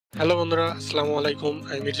Hello বন্ধুরা, আসসালামু আলাইকুম।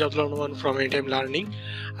 আমি Mirza Abdullah Noman from ATL learning.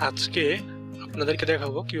 আজকে আপনাদেরকে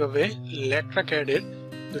দেখাবো কিভাবে লেকট্রা ক্যাড এর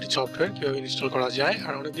দুটি সফটওয়্যার কিভাবে ইনস্টল করা যায়।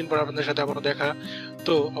 আর অনেকদিন পর আপনাদের সাথে আবারও দেখা,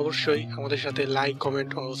 তো অবশ্যই আমাদের সাথে লাইক,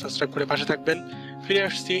 কমেন্ট ও সাবস্ক্রাইব করে পাশে থাকবেন। ফিরে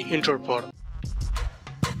আসছি ইন্ট্রোর পর।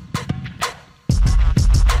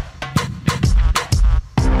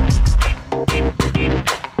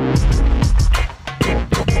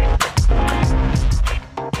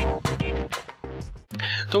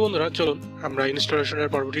 তো বন্ধুরা, চলুন আমরা ইনস্টলেশনের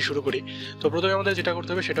পর্বটি শুরু করি। তো প্রথমে আমাদের যেটা করতে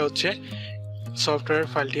হবে সেটা হচ্ছে সফটওয়্যার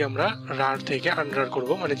ফাইলটি আমরা রার থেকে আনরার করব,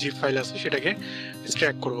 মানে জিপ ফাইল আছে সেটাকে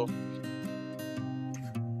এক্সট্র্যাক্ট করব।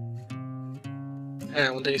 হ্যাঁ,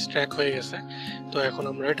 আমাদের এক্সট্র্যাক্ট হয়ে গেছে। তো এখন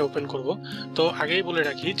আমরা এটা ওপেন করব। তো আগেই বলে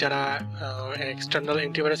রাখি, যারা এক্সটার্নাল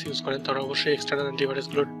অ্যান্টিভাইরাস ইউজ করেন তারা অবশ্যই এক্সটার্নাল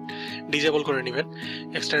অ্যান্টিভাইরাসগুলো ডিজেবল করে নেবেন।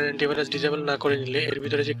 এক্সটার্নাল অ্যান্টিভাইরাস ডিজেবল না করে নিলে এর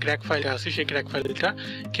ভিতরে যে ক্র্যাক ফাইলটা আছে সেই ক্র্যাক ফাইলটা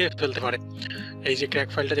খেয়ে ফেলতে পারে। এই যে ক্র্যাক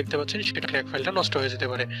ফাইলটা দেখতে পাচ্ছেন, সেটা ক্র্যাক ফাইলটা নষ্ট হয়ে যেতে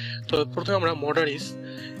পারে। তো প্রথমে আমরা মডারিস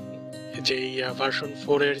যেই ভার্সন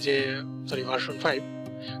 4 এর ভার্সন 5,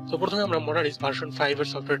 তো প্রথমে আমরা মডারিস ভার্সন 5 এর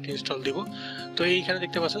সফটওয়্যারটি ইনস্টল দিব। তো এইখানে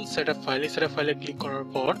দেখতে পাচ্ছেন সেটআপ ফাইল। এই সেটআপ ফাইলে ক্লিক করার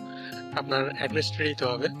পর আপনার অ্যাডমিনিস্ট্রেটর দিতে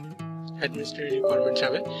হবে, অ্যাডমিনিস্ট্রেটর রিকোয়ারমেন্ট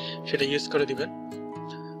যাবে, সেটা ইউজ করে দিবেন।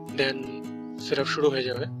 দেন সেটআপ শুরু হয়ে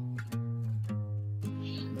যাবে।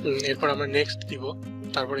 এরপর আমরা নেক্সট দিব।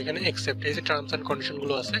 তারপর এখানে অ্যাকসেপ্ট, এই যে টার্মস অ্যান্ড কন্ডিশন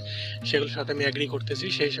গুলো আছে সেগুলোর সাথে আমি এগ্রি করতেছি,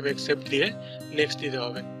 সেই হিসেবে অ্যাকসেপ্ট দিয়ে নেক্সট দিতে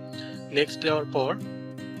হবে। নেক্সট দেওয়ার পর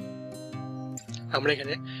আমরা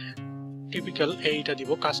এখানে টিপিক্যাল এইটা দিব,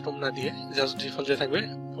 কাস্টম না দিয়ে জাস্ট ডিফল্ট যে থাকবে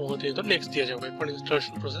প্রতিনিয়ত নেক্সট দিয়ে যাবে। এরপর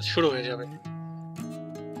ইনস্টলেশন প্রসেস শুরু হয়ে যাবে।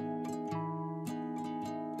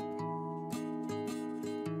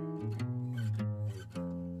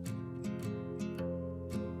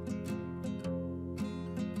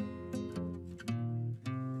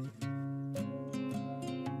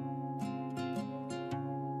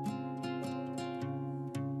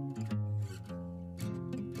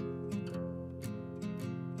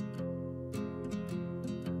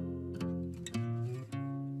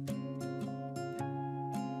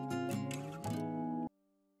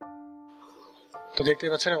 তো দেখতে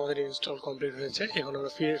পাচ্ছেন আমাদের ইনস্টল কমপ্লিট হয়েছে। এখন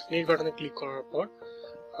আমরা ফিনিশ বাটনে ক্লিক করার পর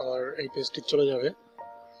আমার এই পেজটি চলে যাবে।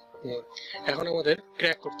 এখন আমাদের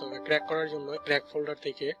ক্র্যাক করতে হবে। ক্র্যাক করার জন্য ক্র্যাক ফোল্ডার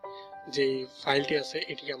থেকে যে ফাইলটি আছে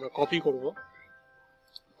এটিকে আমরা কপি করব।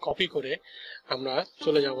 কপি করে আমরা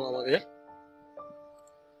চলে যাব আমাদের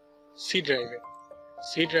সি ড্রাইভে।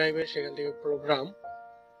 সি ড্রাইভে সেখান থেকে প্রোগ্রাম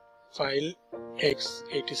ফাইল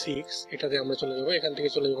x86 এটাতে আমরা চলে যাব। এখান থেকে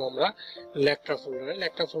চলে যাব আমরা লেকট্রা ফোল্ডারে।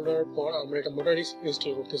 লেকট্রা ফোল্ডারের পর আমরা এটা মডারিস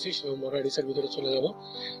ইনস্টল করতেছি, সেই মডারিসের ভিতরে চলে যাব।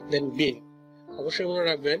 দেন বিন, অবশ্যই মনে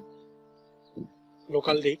রাখবেন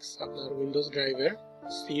লোকাল ডিস্ক আপনার উইন্ডোজ ড্রাইভের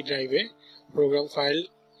সি ড্রাইভে প্রোগ্রাম ফাইল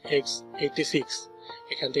x86,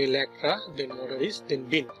 এখান থেকে লেকট্রা, দেন মডারিস, দেন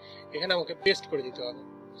বিন, এখানে আমাকে পেস্ট করে দিতে হবে।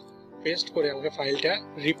 পেস্ট করে আমাকে ফাইলটা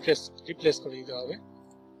রিপ্লেস করে দিতে হবে।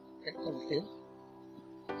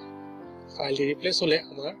 ফাইলটি রিপ্লেস হলে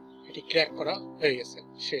আমার এটি ক্র্যাক করা হয়ে গেছে,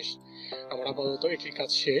 শেষ। আমরা আপাতত এটির কাজ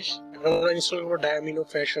শেষ। আমরা ইনস্টল করবো ডায়ামিনো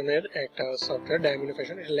ফ্যাশনের একটা সফটওয়্যার। ডায়ামিনো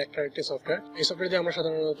ফ্যাশন এটা লেকট্রার একটি সফটওয়্যার। এই সফটওয়্যার দিয়ে আমরা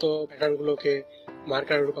সাধারণত প্যাটার্ন গুলোকে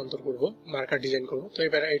মার্কারে রূপান্তর করব, মার্কার ডিজাইন করব। তো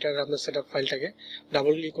এটার আপনার সেটআপ ফাইলটাকে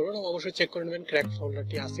ডাবল ক্লিক করবেন, অবশ্যই চেক করে নেবেন ক্র্যাক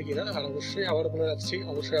ফোল্ডারটি আছে কিনা। আর অবশ্যই আবার বলে রাখছি,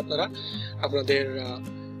 অবশ্যই আপনারা আপনাদের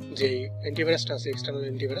যে অ্যান্টিভাইরাসটা আছে এক্সটার্নাল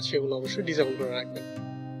অ্যান্টিভাইরাস সেগুলো অবশ্যই ডিসেবল করে রাখবেন।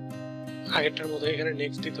 আগেরটার মতো এখানে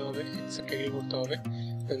নেক্সট দিতে হবে, অ্যাকসেপ্ট এগ্রি করতে হবে।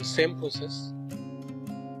 দেন সেম প্রসেস।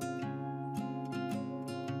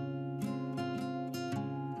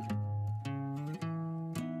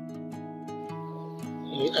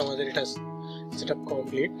 আমাদের এটা সেটআপ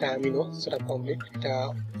কমপ্লিট, ডায়ামিনো সেটআপ কমপ্লিট। এটা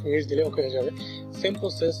ফিনিশ দিলে ওকে হয়ে যাবে। সেম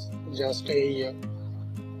প্রসেস, জাস্ট এই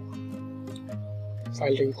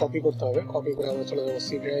ফাইলটাকে কপি করতে হবে। কপি করে আমরা চলে যাবো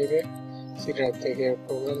সি ড্রাইভে। সি ড্রাইভ থেকে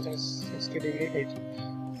প্রোগ্রাম 60 ডিগ্রি,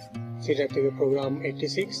 সি ড্রাইভ থেকে প্রোগ্রাম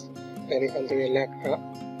 86, দেন এখান থেকে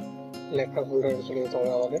লেকট্রা ফোল্ডারে চলে যেতে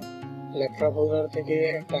হবে আমাদের। লেকট্রা ফোল্ডার থেকে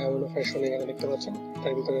একটা ডায়ামিনো ফ্যাশন এখানে দেখতে পাচ্ছেন,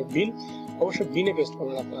 তার ভিতরে বিন, অবশ্যই বিনে পেস্ট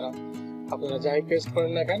করবেন। আপনারা যাই পেস্ট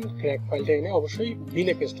করেন না কেন, ক্র্যাক ফাইলটা এনে অবশ্যই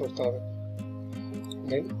বিনে পেস্ট করতে হবে।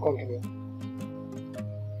 দেন কন্টিনিউ।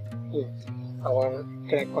 আমার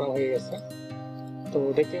ক্র্যাক করা হয়ে গেছে। তো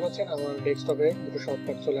দেখতে পাচ্ছেন আমার ডেস্কটপে দুটো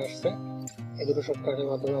শর্টকাট চলে আসছে। এই দুটো শর্টকাটের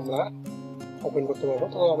মাধ্যমে আমরা ওপেন করতে পারবো।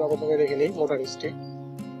 তো আমরা প্রথমে দেখে নিই মডারিসটি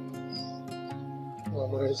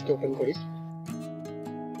ওপেন করি।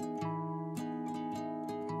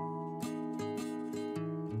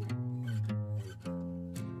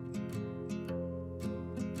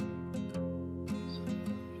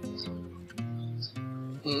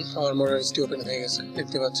 আমার মডারিসটি ওপেন হয়ে গেছে,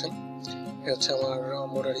 দেখতে পাচ্ছেন। এটা হচ্ছে আমার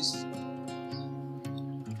মডারিস।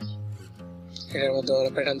 এটার মধ্যে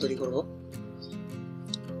আমরা প্যাটার্ন তৈরি করব।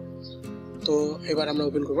 তো এবার আমরা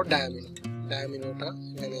ওপেন করব ডায়ামিনোটা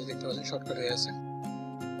এখানে দেখতে পাচ্ছেন শর্টকাট হয়ে আছে।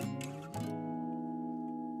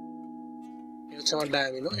 এটা হচ্ছে আমার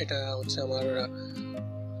ডায়ামিনো, এটা হচ্ছে আমার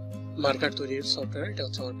মার্কার তৈরির সফটওয়্যার, এটা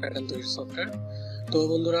হচ্ছে আমার প্যাটার্ন তৈরির সফটওয়্যার। তো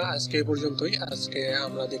বন্ধুরা আজকে এই পর্যন্তই। আজকে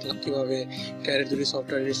আমরা দেখলাম কিভাবে ক্যারের দুটি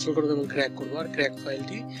সফটওয়্যার ইনস্টল করবো এবং ক্র্যাক করবো। আর ক্র্যাক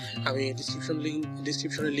ফাইলটি আমি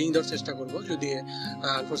ডিসক্রিপশনে লিঙ্ক দেওয়ার চেষ্টা করব। যদি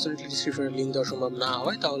আনফরচুনেটলি ডিসক্রিপশনে লিঙ্ক দেওয়া সম্ভব না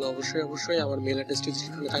হয় তাহলে অবশ্যই আমার মেল অ্যাড্রেসটি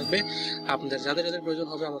ডিসক্রিপশনে থাকবে। আপনাদের যাদের যাদের প্রয়োজন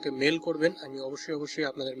হবে আমাকে মেল করবেন, আমি অবশ্যই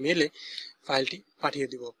আপনাদের মেলে ফাইলটি পাঠিয়ে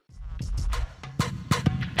দিব।